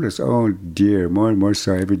all around us. Oh dear, more and more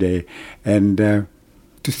so every day. And to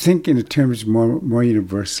think in terms more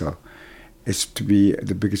universal is to be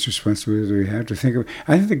the biggest responsibility we have. To think of,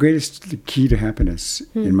 I think the greatest key to happiness,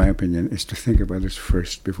 in my opinion, is to think of others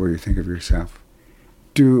first before you think of yourself.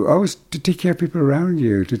 To take care of people around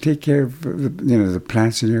you, to take care of the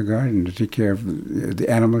plants in your garden, to take care of the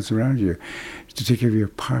animals around you, to take care of your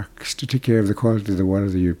parks, to take care of the quality of the water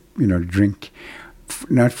that you drink,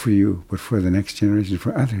 not for you but for the next generation,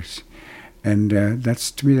 for others. And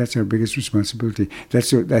to me that's our biggest responsibility. I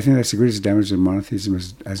think that's the greatest damage that monotheism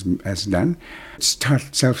has done. It's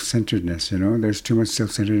taught self-centeredness. There's too much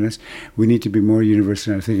self-centeredness. We need to be more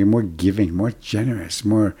universal in our thinking, more giving, more generous,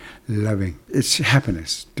 more loving. It's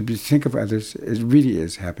happiness. Think of others. It really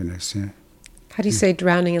is happiness. Yeah. How do you say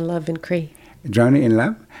drowning in love in Cree? Drowning in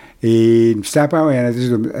love? In Stapawayan,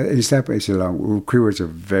 it's a long, Cree words are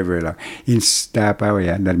very, very long. In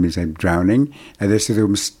Stapawayan, that means I'm drowning. And this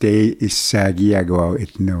is stay isagi agaw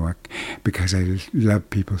itnoak, because I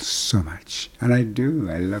love people so much. And I do.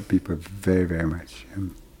 I love people very, very much.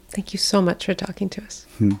 Thank you so much for talking to us.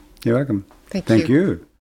 You're welcome. Thank you.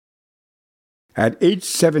 At age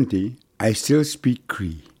 70, I still speak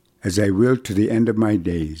Cree, as I will to the end of my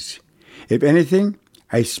days. If anything,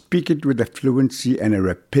 I speak it with a fluency and a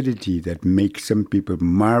rapidity that makes some people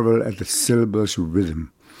marvel at the syllables'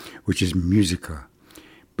 rhythm, which is musical,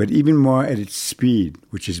 but even more at its speed,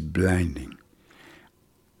 which is blinding.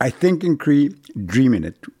 I think in Cree, dream in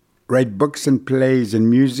it, write books and plays and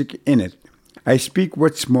music in it. I speak,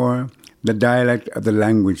 what's more, the dialect of the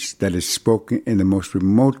language that is spoken in the most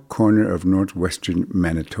remote corner of northwestern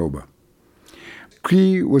Manitoba.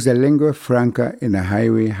 Cree was a lingua franca in a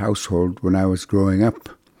highway household when I was growing up.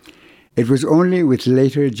 It was only with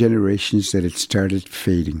later generations that it started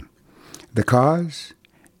fading. The cause?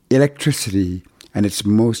 Electricity and its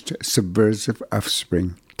most subversive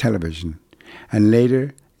offspring, television, and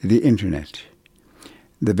later the internet.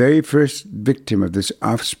 The very first victim of this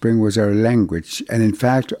offspring was our language, and in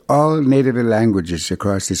fact all native languages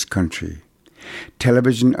across this country.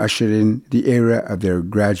 Television ushered in the era of their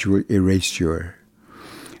gradual erasure.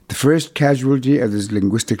 The first casualty of this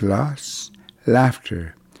linguistic loss?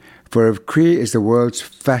 Laughter. For if Cree is the world's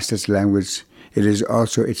fastest language, it is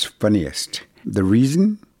also its funniest. The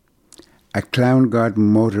reason? A clown god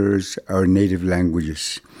motors our native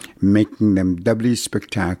languages, making them doubly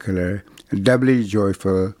spectacular, doubly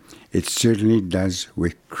joyful. It certainly does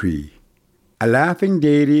with Cree. A laughing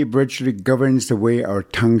deity virtually governs the way our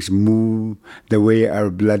tongues move, the way our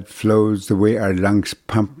blood flows, the way our lungs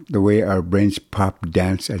pump, the way our brains pop,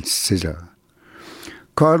 dance, and sizzle.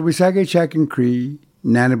 Called Wisagachak in Cree,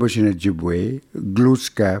 Nanabush in Ojibwe,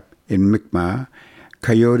 Glooskap in Mi'kmaq,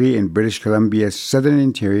 Coyote in British Columbia's southern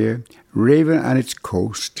interior, Raven on its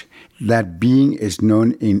coast, that being is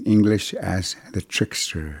known in English as the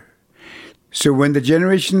trickster. So when the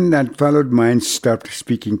generation that followed mine stopped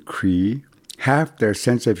speaking Cree, half their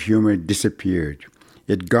sense of humor disappeared.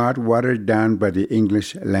 It got watered down by the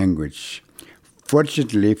English language.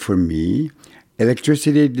 Fortunately for me,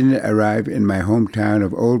 electricity didn't arrive in my hometown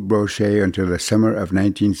of Old Brochet until the summer of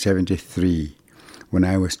 1973, when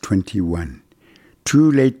I was 21.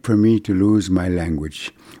 Too late for me to lose my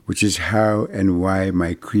language, which is how and why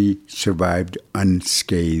my Cree survived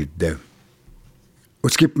unscathed.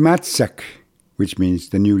 Uskipmatsak, which means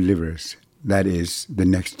the new livers, that is, the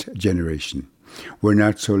next generation, were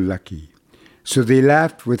not so lucky. So they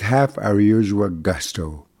laughed with half our usual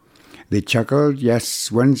gusto. They chuckled,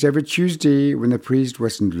 yes, once every Tuesday when the priest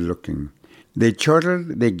wasn't looking. They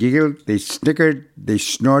chortled, they giggled, they snickered, they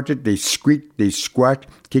snorted, they squeaked, they squawked,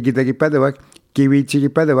 kikitakipadawak,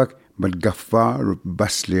 kiwi-chikipadawak, but guffaw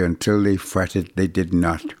robustly until they fretted they did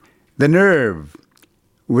not. The nerve!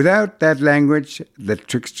 Without that language, the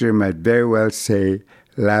trickster might very well say,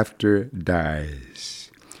 laughter dies.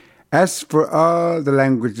 As for all the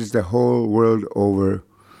languages the whole world over,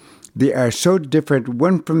 they are so different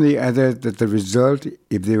one from the other that the result,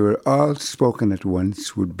 if they were all spoken at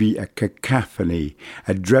once, would be a cacophony,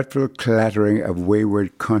 a dreadful clattering of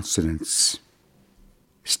wayward consonants.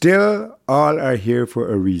 Still, all are here for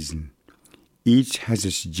a reason. Each has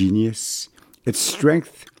its genius, its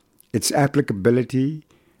strength, its applicability.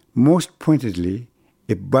 Most pointedly,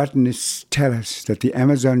 if botanists tell us that the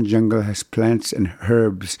Amazon jungle has plants and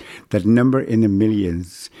herbs that number in the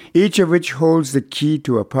millions, each of which holds the key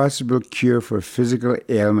to a possible cure for physical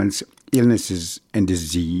ailments, illnesses, and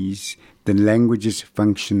disease, then languages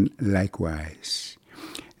function likewise.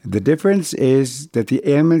 The difference is that the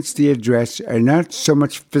ailments they address are not so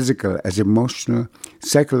much physical as emotional,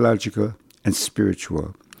 psychological, and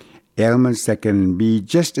spiritual. Ailments that can be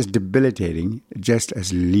just as debilitating, just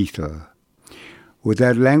as lethal.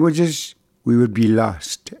 Without languages, we would be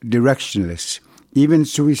lost, directionless, even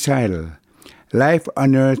suicidal. Life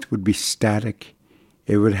on earth would be static.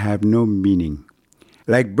 It would have no meaning.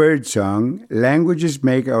 Like birdsong, languages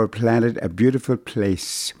make our planet a beautiful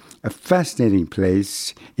place, a fascinating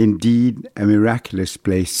place, indeed a miraculous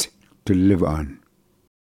place to live on.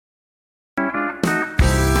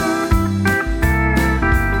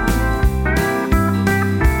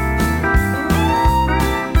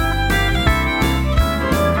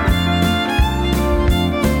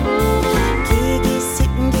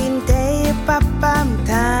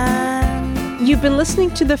 You've been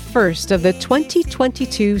listening to the first of the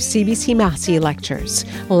 2022 CBC Massey Lectures,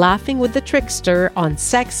 Laughing with the Trickster on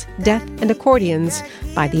Sex, Death, and Accordions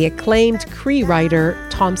by the acclaimed Cree writer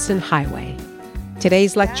Tomson Highway.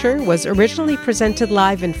 Today's lecture was originally presented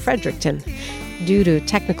live in Fredericton. Due to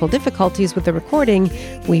technical difficulties with the recording,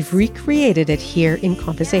 we've recreated it here in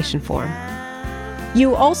conversation form.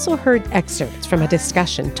 You also heard excerpts from a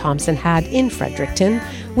discussion Tomson had in Fredericton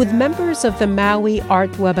with members of the Maui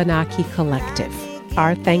Art Wabanaki Collective.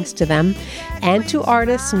 Our thanks to them and to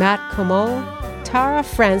artists Matt Como, Tara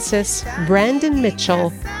Francis, Brandon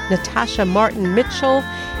Mitchell, Natasha Martin Mitchell,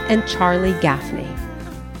 and Charlie Gaffney.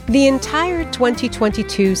 The entire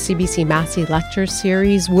 2022 CBC Massey Lecture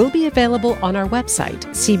series will be available on our website,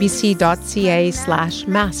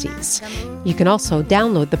 cbc.ca/Masseys. You can also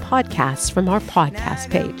download the podcasts from our podcast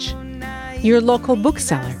page. Your local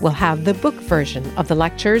bookseller will have the book version of the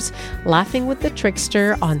lectures, Laughing with the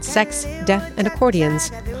Trickster on Sex, Death, and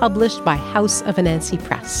Accordions, published by House of Anansi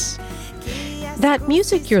Press. That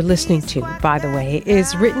music you're listening to, by the way,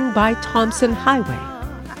 is written by Tomson Highway.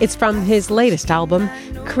 It's from his latest album,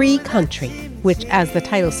 Cree Country, which, as the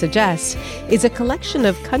title suggests, is a collection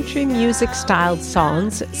of country music-styled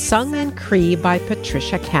songs sung in Cree by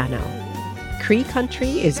Patricia Cano. Cree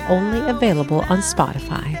Country is only available on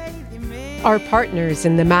Spotify. Our partners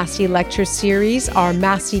in the Massey Lecture series are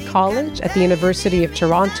Massey College at the University of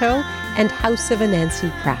Toronto and House of Anansi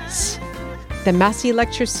Press. The Massey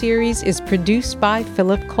Lecture series is produced by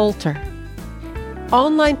Philip Coulter.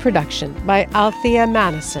 Online production by Althea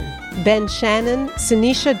Madison, Ben Shannon,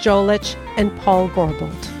 Sinisha Jolich, and Paul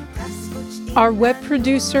Gorbold. Our web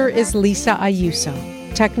producer is Lisa Ayuso.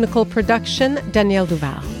 Technical production, Danielle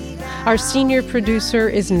Duval. Our senior producer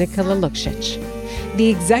is Nicola Luksic. The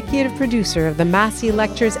executive producer of the Massey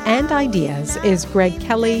Lectures and Ideas is Greg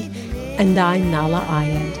Kelly, and I'm Nala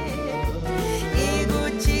Ayed.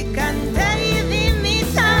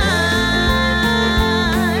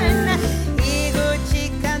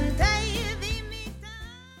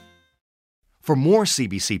 For more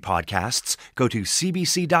CBC podcasts, go to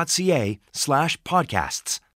cbc.ca/podcasts.